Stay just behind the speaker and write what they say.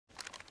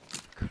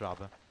grab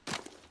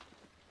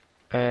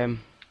it.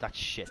 That's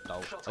shit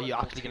though. Are you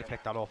actually gonna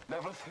pick that up?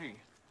 Level 3.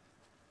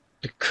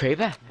 The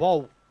creeper?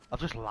 Whoa! I've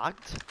just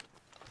lagged.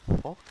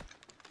 Fuck.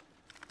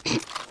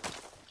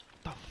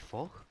 The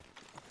fuck?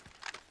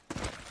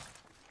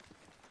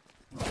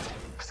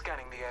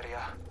 Scanning the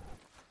area.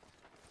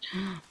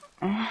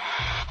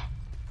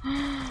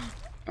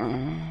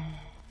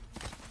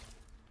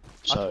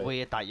 That's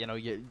weird that, you know,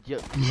 your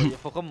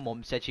fucking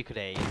mum said she could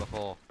hear you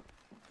before.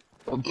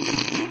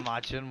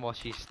 Imagine what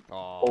she's...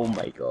 Oh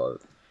my god.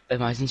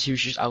 Imagine she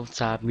was just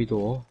outside my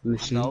door,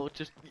 listening. No,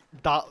 just...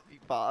 That'd be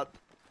bad.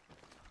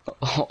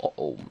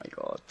 Oh my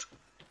god.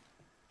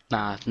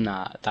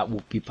 Nah, that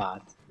would be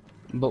bad.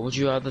 What would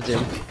you rather do?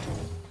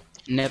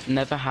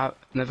 Never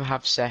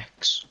have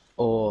sex,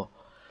 or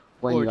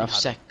when you have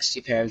sex,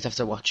 your parents have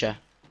to watch you.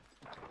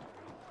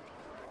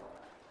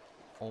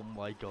 Oh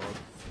my god.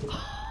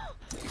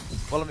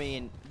 Well, I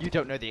mean, you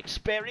don't know the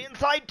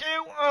experience I do.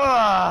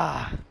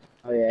 Ugh!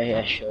 Oh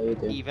yeah, sure you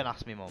do. Even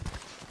ask me mum.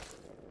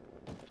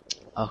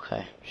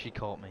 Okay. She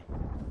caught me.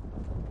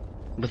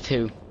 With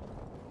who?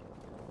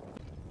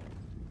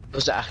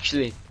 Was it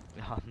actually?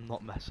 I'm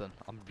not messing.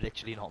 I'm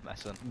literally not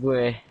messing.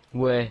 Where?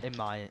 In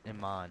mine.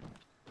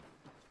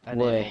 And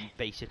Where? then mum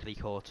basically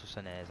caught us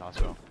in hers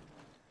as well.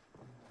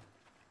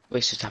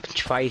 Wait, so it's happened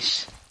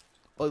twice?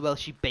 Oh well,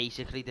 she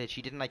basically did.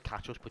 She didn't like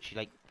catch us, but she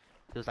like,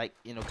 it was like,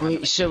 you know.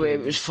 Wait, like so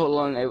it was full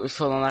on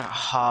like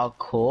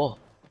hardcore.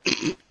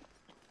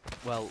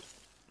 Well,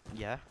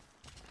 yeah.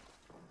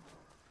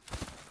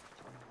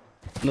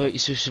 No,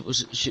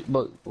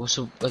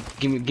 so like,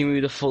 give me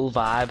the full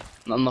vibe.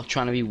 I'm not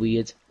trying to be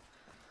weird.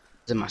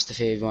 It's a master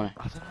favour on it.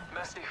 I don't know.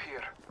 Massive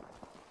here.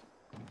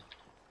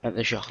 At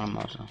the shotgun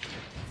also.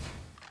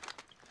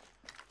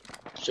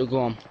 So go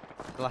on.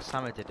 The last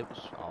time I did it was,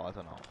 oh, I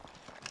don't know.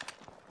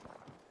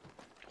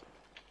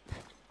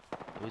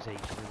 It was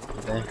ages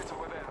ago. There. It's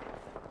over there.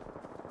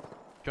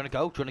 Do you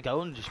wanna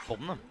go and just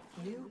bomb them?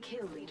 New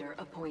kill leader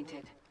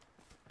appointed.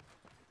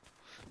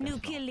 New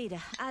kill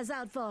leader, eyes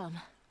out for him.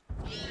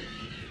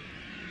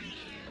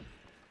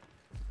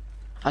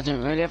 I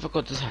don't really have a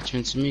good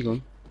attachment to my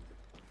gun.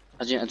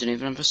 I don't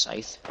even have a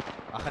sight.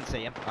 I can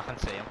see him.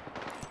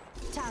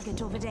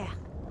 Target over there.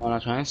 When I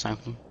try and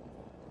snipe them.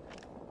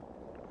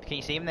 Can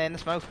you see him there in the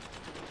smoke?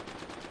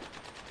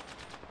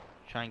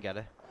 Try and get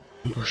it.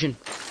 I'm pushing.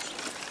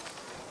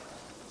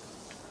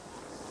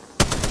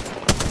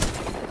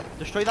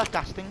 Destroy that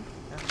gas thing.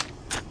 Yeah.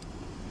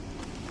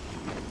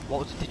 What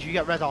was it? Did you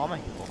get red armor?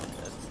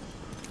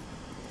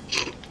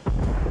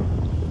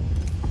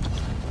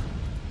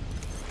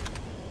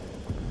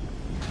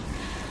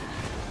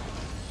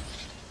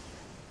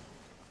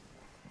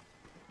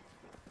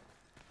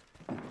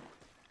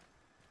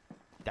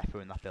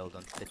 Defo in that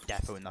building. The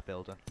defo in that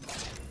building.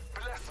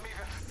 Bless me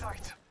with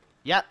sight.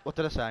 Yeah, what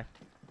did I say?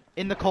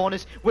 In the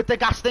corners with the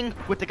gas thing.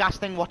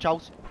 Watch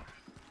out.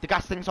 The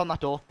gas thing's on that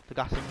door.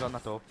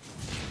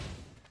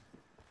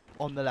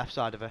 On the left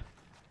side of it.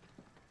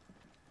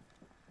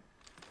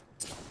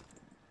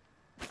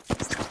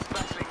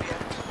 Battling the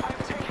end. I'm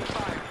taking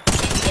fire.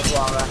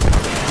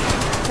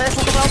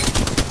 Careful, come out.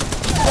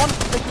 One,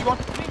 basically one.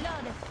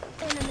 Reloaded.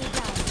 Enemy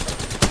down.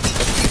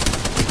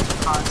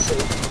 Can't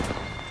see.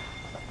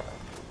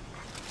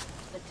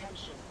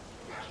 Attention.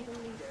 Kill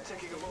leader.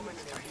 Taking a moment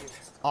in your heat.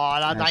 Oh,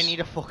 lad, Nice. I need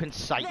a fucking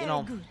sight, you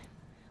know. Very good.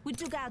 We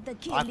took out the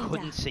kill I leader.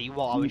 couldn't see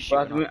what I was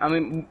But shooting at. I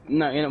mean,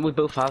 no, you know, we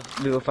both have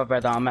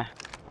red armor.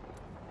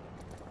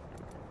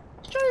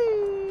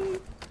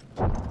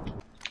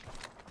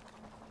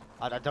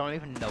 I don't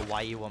even know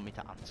why you want me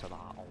to answer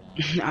that. Oh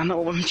my. I know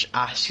what I'm just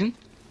asking.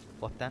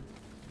 What then?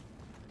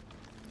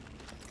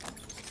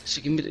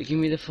 So give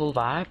me the full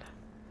vibe.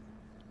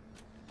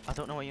 I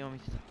don't know what you want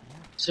me to do.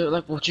 So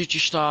like, what did you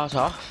start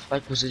off?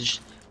 Like, was it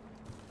just...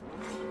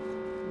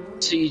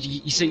 So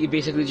you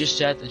basically just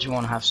said that you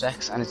want to have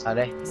sex, and is that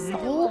it?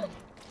 No!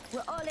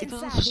 We're all It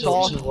doesn't inside.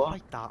 start So what?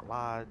 like that,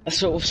 lad.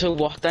 So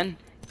what then?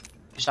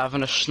 Just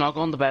having a snog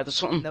on the bed or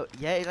something? No,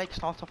 yeah, it like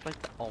starts off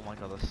like that. Oh my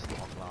god, that's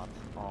strong, lad.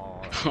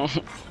 Oh.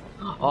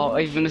 Oh,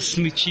 even a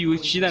smoochy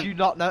witchy Do then? you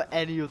not know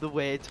any other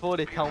words for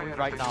it? Tell me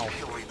right now.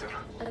 Kill leader.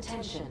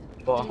 Attention.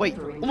 What? Wait,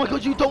 oh my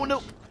god, you don't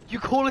know. You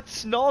call it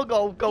snog?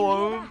 Oh, go You hear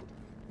home. that?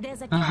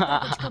 There's a care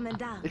package coming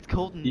down. It's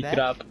called You neck.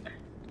 grab.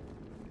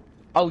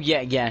 Oh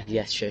yeah,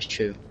 sure, it's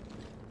true.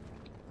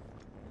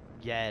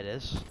 Yeah, it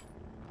is.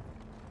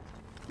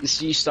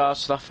 So you start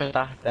stuff like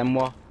that, then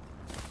what?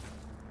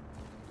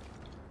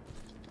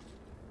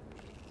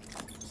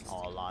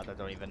 Oh, lad, I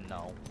don't even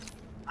know.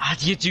 Ah,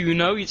 you do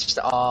know? You just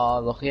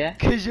look, yeah.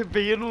 Cause you're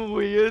being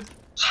weird.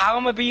 How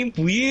am I being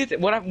weird?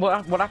 What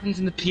happens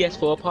in the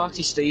PS4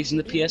 party stays in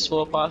the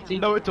PS4 party?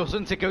 No, it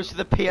doesn't. It goes to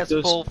the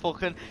PS4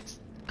 fucking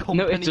company.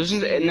 No, it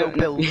doesn't. CEO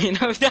bill. You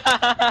know.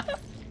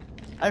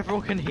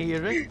 Everyone can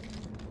hear it.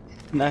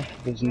 No,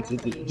 it doesn't.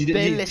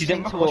 They're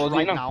listening to us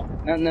right now.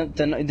 No,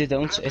 they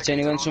don't. It's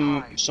only when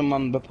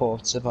someone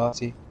reports the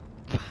party.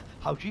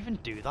 How do you even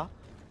do that?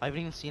 I haven't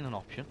even seen an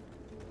option.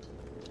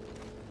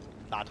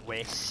 Lad,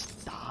 we're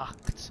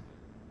stacked.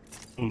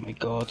 Oh my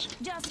god.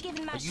 Just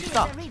giving my Are you shield a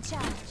stopped?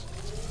 recharge.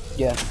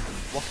 Yeah.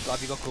 What,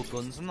 have you got good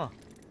guns in there?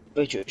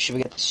 Wait, should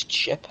we get this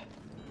ship?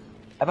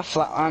 Have a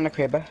flatline, a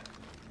cribber.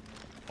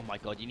 Oh my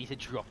god, you need to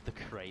drop the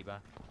Kraber.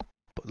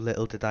 But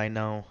little did I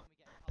know,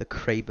 the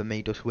Kraber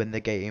made us win the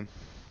game.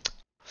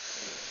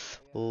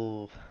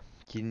 Oh,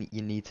 you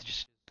need to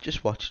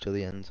just watch till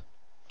the end.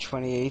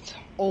 28.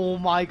 Oh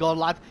my god,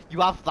 lad, you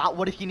have that.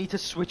 What if you need to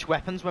switch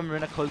weapons when we're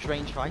in a close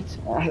range fight?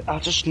 I'll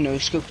just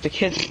no-scope the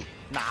kid.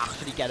 Nah,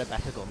 actually get a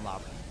better gun,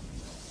 lad.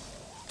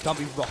 Can't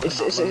be rocking It's,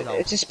 that it's, low,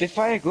 it's a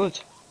Spitfire good.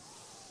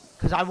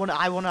 Cause I wanna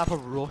have a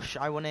rush.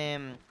 I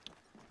wanna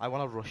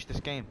rush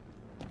this game.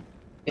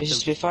 Is a So-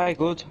 Spitfire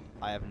good?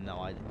 I have no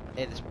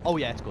idea. Oh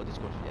yeah, it's good. It's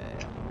good.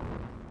 Yeah.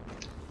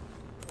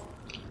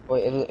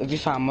 Wait, if you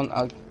find one,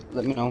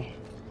 let me know.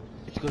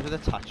 It's good with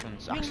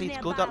attachments. Rings Actually, it's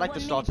nearby, good at like the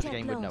 1 start of the minute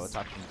game with no close.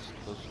 attachments.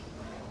 Because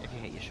if you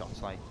hit your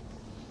shots, like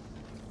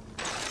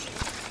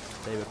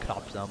they were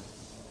crabs them.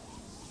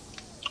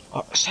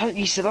 Oh, so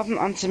you still haven't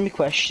answered my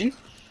question.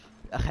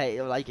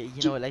 Okay, like you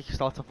know, like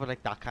start off with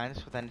like that kind of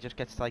stuff, then it just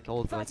gets like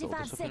all the like, the other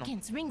 45 stuff. You know?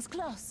 seconds. Rings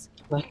close.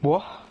 Like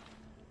what?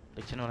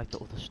 Like you know, like the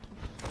other stuff.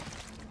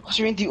 What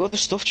do you mean the other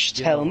stuff? Just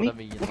You tell know me. what I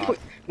mean, No lad. point,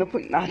 no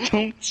point, I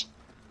don't.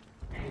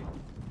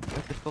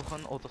 Like the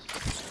fucking other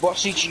stuff. What,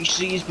 so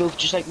you both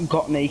just like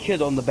got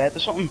naked on the bed or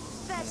something?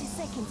 30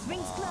 seconds.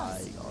 Rings My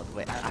close. god,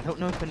 wait, I don't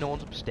know if no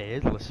one's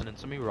upstairs listening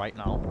to me right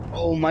now.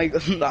 Oh my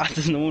god,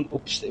 there's no one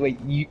upstairs. Wait,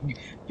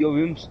 your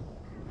rooms.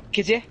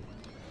 Kids here?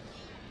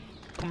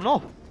 Coming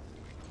up.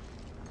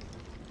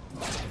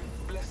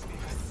 Bless me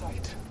with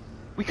sight.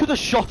 We could have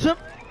shot him.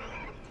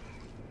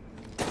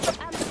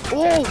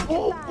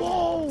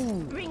 Whoa!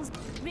 Rings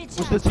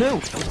Was the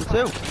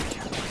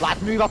two?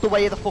 Lad, move out the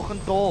way of the fucking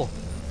door.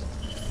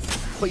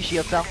 Put your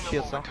shield down. Taking a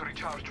Shield down. moment to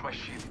recharge my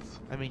shields.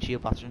 I mean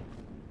shield battery.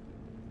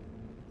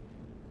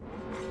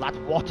 Lad,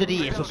 what did he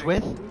hit us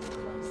with?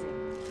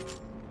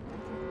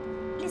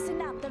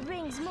 Listen up. The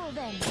ring's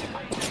moving.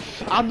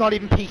 I'm not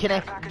even peeking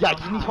it. Yeah,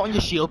 you need to put on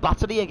your shield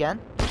battery again.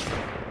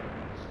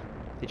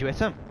 Did you hit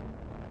him?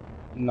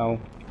 No.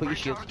 Put your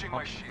shield Recharging on.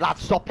 my shields. Lad,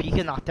 stop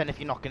peeking that then if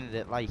you're not gonna do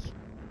it, like.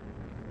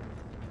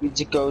 Need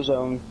to go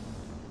zone.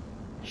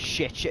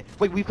 Shit.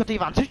 Wait, we've got the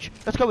advantage.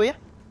 Let's go here.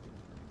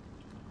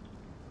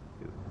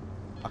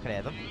 I can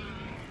hear them. Do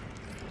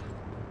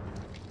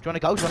you wanna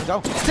go?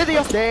 There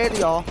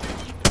they are.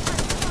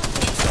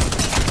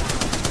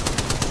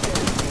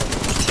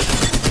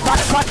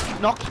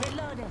 Crack, knock.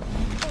 Reloading.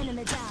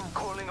 Enemy down.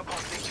 Calling upon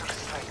nature's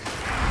strength.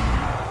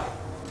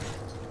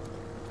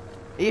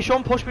 Are you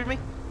Sean? Push with me.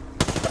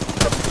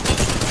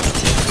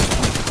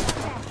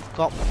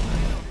 Got.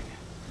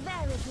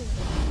 Very good.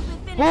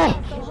 We finished Oh!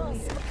 off the whole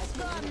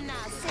gone now.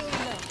 Say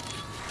hello.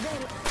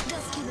 Very.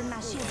 Just giving my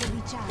shield a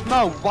recharge.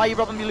 No, why are you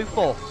robbing me loot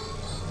for?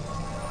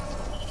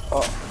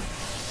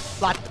 Oh,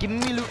 Lad, give me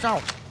me loot now.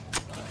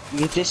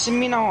 you dissing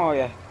me now, are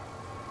you?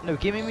 No,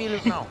 give me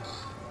loot now.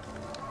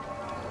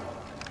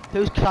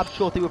 Those crabs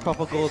thought they were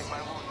proper good.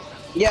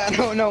 Yeah,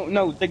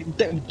 no. The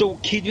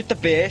kid with the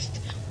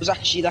burst was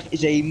actually like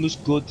his aim was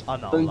good. I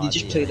know, But he lad,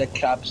 just yeah. played like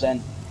crabs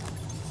then.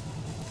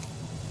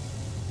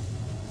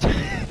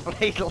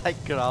 Played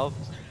like crabs.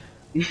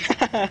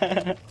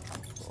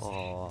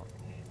 Oh.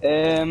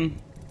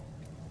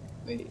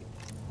 Wait,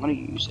 I'm gonna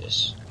use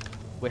this.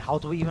 Wait, how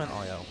do we even?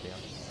 Oh yeah, okay.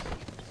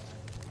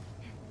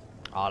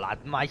 Oh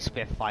lad, my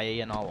Spitfire,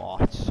 you know,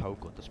 oh, it's so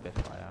good, the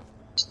Spitfire.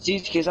 Do you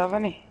guys have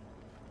any?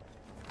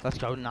 Let's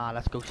go,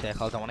 let's go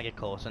circle. I don't want to get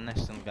caught in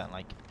this and get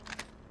like,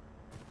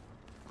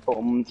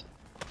 Bummed.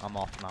 I'm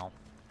off now.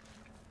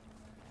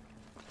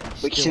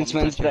 Wait, Still since on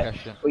the when's that?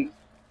 question. Wait.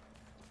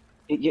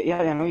 Yeah,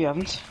 I know you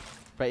haven't.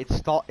 But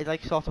it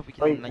like sort of we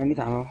can Wait, like, I need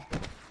ammo.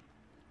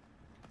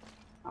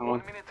 Hang 1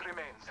 on. minute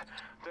remains.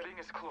 The ring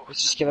is close.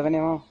 Let's just give any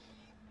ammo.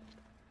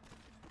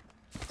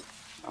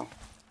 Oh, you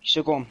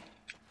should go on.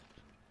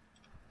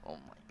 oh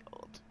my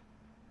god.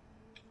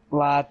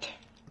 Lad.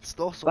 It's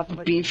still so After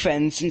being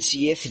friends since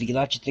year 3,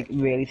 lad, you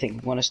really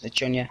think we want to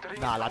snitch on you? The ring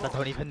Nah is lad, I close.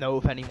 don't even know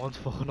if anyone's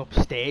fucking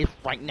upstairs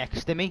right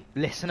next to me,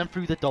 listening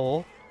through the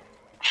door.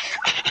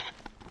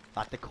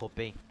 That there could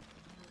be.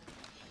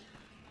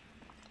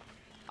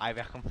 I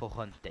reckon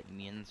fucking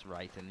Damien's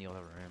right in the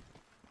other room.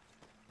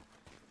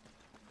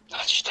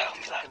 Lad, just tell me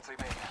that. Seconds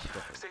remain.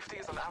 Safety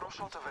is an arrow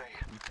shot away.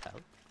 You tell?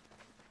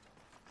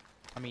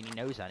 I mean, he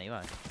knows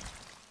anyway.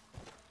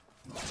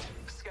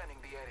 Scanning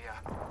the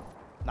area.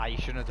 Nah, you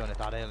shouldn't have done it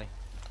that early.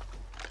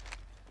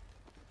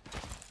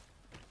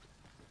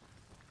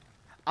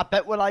 I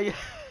bet when I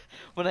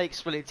when I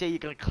explain it to you, you're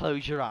gonna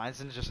close your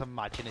eyes and just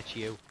imagine it's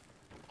you.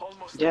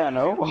 Almost. Yeah,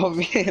 no,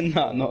 obviously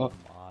not, no.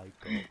 Oh my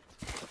god.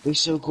 Wait,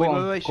 so go Wait,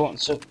 on, wait, go on,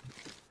 so...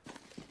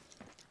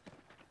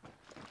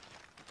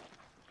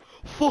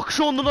 Fuck,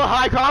 Sean, on the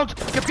high ground!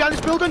 Get behind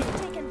this building!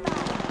 Taken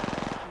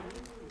fire.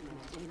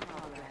 In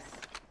progress.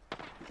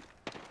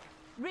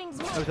 Rings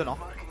No, moving. they're not.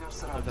 Marking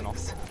our No, they're not.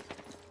 surroundings.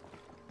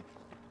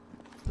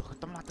 Look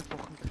at them like the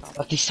fucking crap.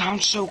 Like, they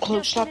sound so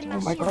close, lad,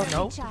 oh my god.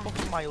 No, they're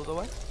fucking miles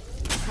away.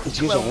 It's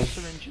good 12 zone.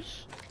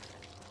 syringes.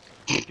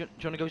 Do you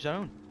wanna go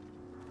zone?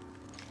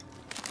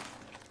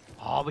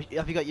 Oh,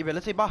 have you got your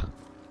ability back?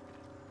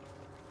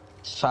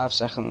 5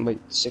 seconds, wait,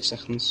 6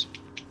 seconds.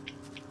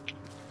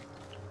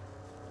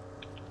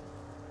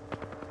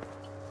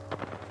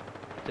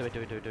 Do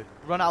it.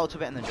 Run out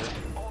of it and then do it.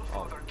 All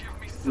father,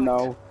 give me sight.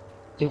 No.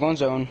 Take one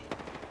zone.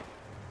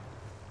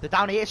 They're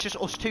down here, it's just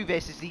us two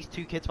versus these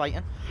two kids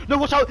fighting. No,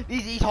 watch out!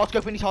 He's hard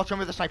scoping, he's hard scoping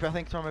with the sniper, I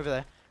think. Throw him over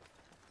there.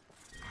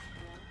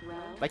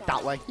 Like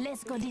that way.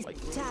 Let's go this Like,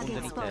 target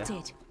underneath there.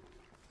 spotted.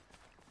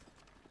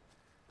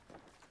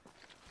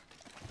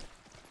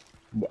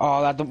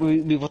 Oh,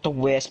 we've got the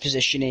worst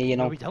position here, you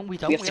know. No, we don't, we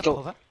have have to go.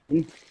 cover.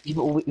 Yeah,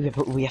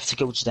 but we have to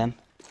go to them.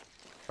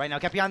 Right now,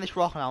 get behind this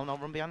rock now,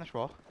 run behind this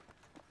rock.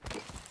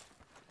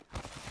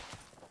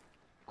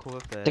 Cover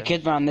up there. The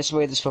kid ran this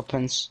way, there's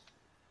footprints.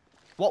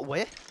 What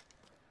way?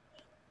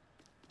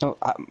 No,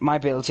 my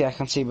ability, I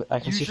can see Use your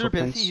footprints.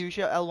 ability, use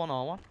your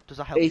L1R1. Does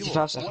that help you? 85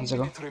 1 seconds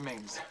ago. minute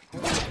remains.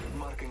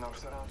 Marking our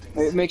surroundings.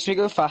 It makes me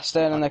go faster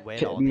and Like,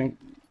 like way on.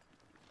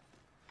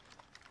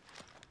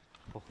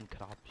 Fucking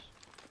crabs.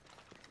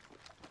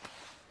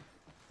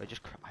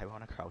 I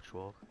want to crouch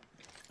walk.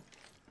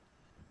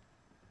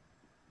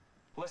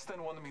 Less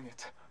than 1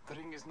 minute. The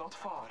ring is not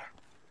far.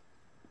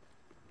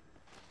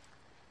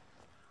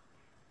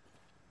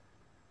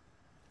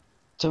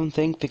 Don't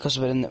think because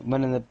we're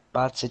in a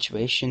bad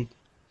situation.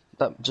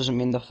 That doesn't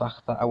mean the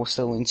fact that I was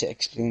still willing to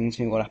explain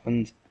to me what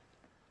happened.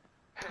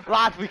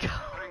 Lad, we can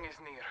Ring is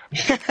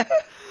near.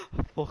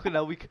 fucking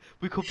hell, we could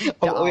be dead.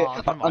 Oh, wait,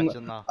 I can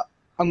imagine that.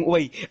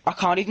 Wait, I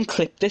can't even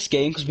clip this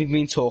game because we've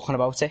been talking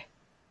about it.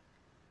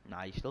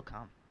 Nah, you still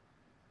can.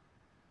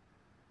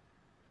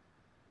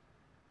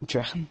 Do you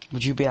reckon?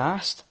 Would you be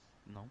asked?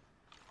 No.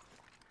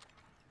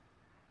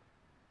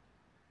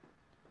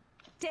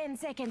 10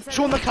 seconds.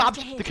 Show him the until crabs!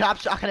 to hit. The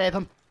crabs, I can hear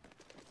them.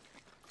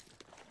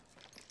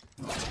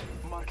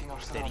 Marking our There,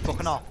 he's surroundings.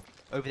 fucking off.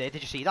 Over there,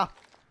 did you see that?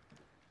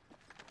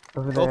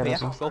 Over Go there. up here,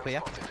 as well. go up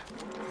here.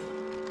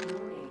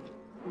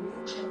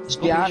 It's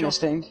behind this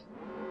thing.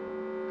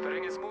 The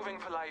ring is moving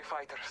for live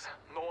fighters.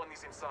 No one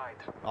is inside.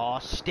 Oh,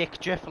 stick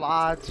drift,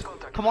 lads.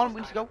 Come on,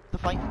 we need to go. The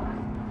fight.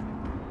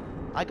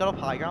 I got up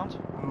high ground.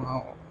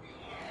 Oh.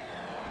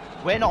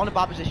 We're not in a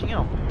bad position, you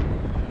know.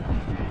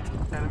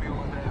 Enemy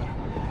over there.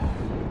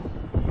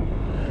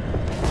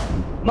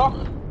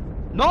 Knock!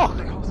 Knock!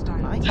 Hostile.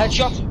 Nice.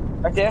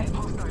 Headshot! Right there.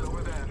 Hostile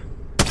over there.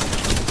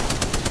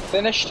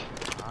 Finished.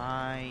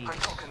 I'm Nice.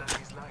 talking at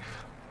his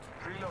life.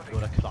 Reloading.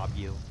 You're a crab,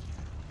 you.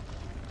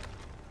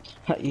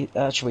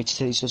 Should wait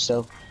till he's so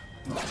still.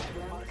 Marking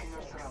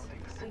our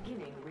surroundings.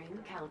 Beginning ring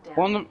countdown.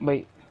 One,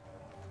 wait.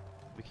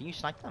 We can use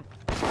snipe them.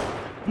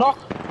 Knock!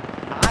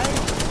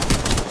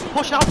 Nice.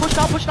 Push now,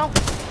 push now.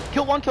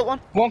 Kill one.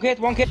 One kid.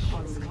 One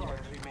squad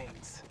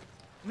remains.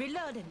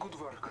 Reloading. Good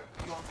work.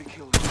 You won't be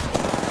killed.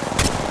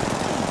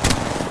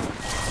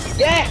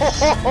 Yes!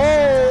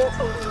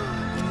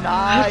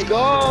 Nice. Let's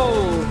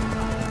go!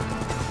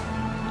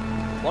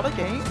 What a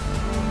game.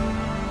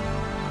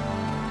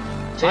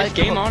 First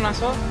game on,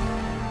 that's all.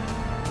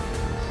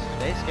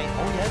 First game.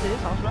 Oh yeah, it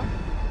is. That's right.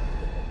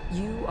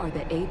 You are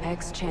the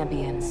Apex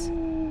champions.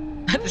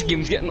 This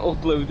game's getting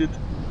uploaded.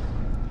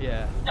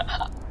 Yeah.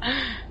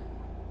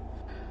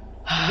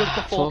 We got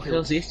the 4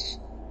 kills. each.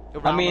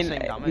 Around mean, the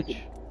same damage.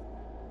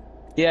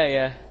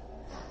 Yeah.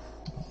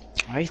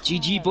 Right,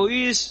 GG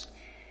boys.